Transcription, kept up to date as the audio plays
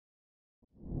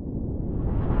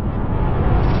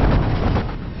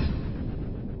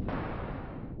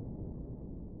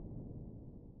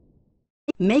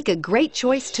Make a great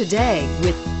choice today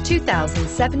with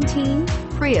 2017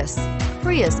 Prius.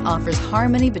 Prius offers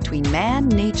harmony between man,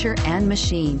 nature, and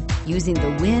machine. Using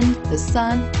the wind, the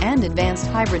sun, and advanced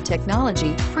hybrid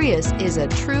technology, Prius is a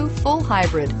true full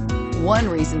hybrid. One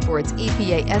reason for its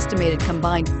EPA estimated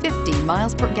combined 50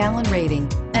 miles per gallon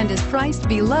rating and is priced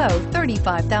below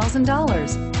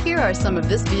 $35,000. Here are some of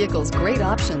this vehicle's great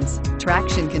options: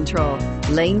 traction control,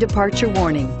 lane departure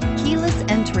warning, keyless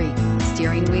entry,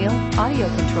 steering wheel audio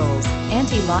controls,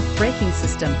 anti-lock braking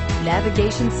system,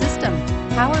 navigation system,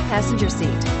 power passenger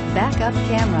seat, backup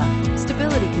camera,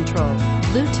 stability control,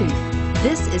 Bluetooth.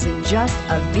 This isn't just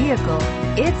a vehicle,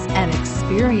 it's an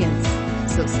experience.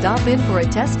 So stop in for a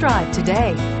test drive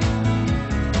today.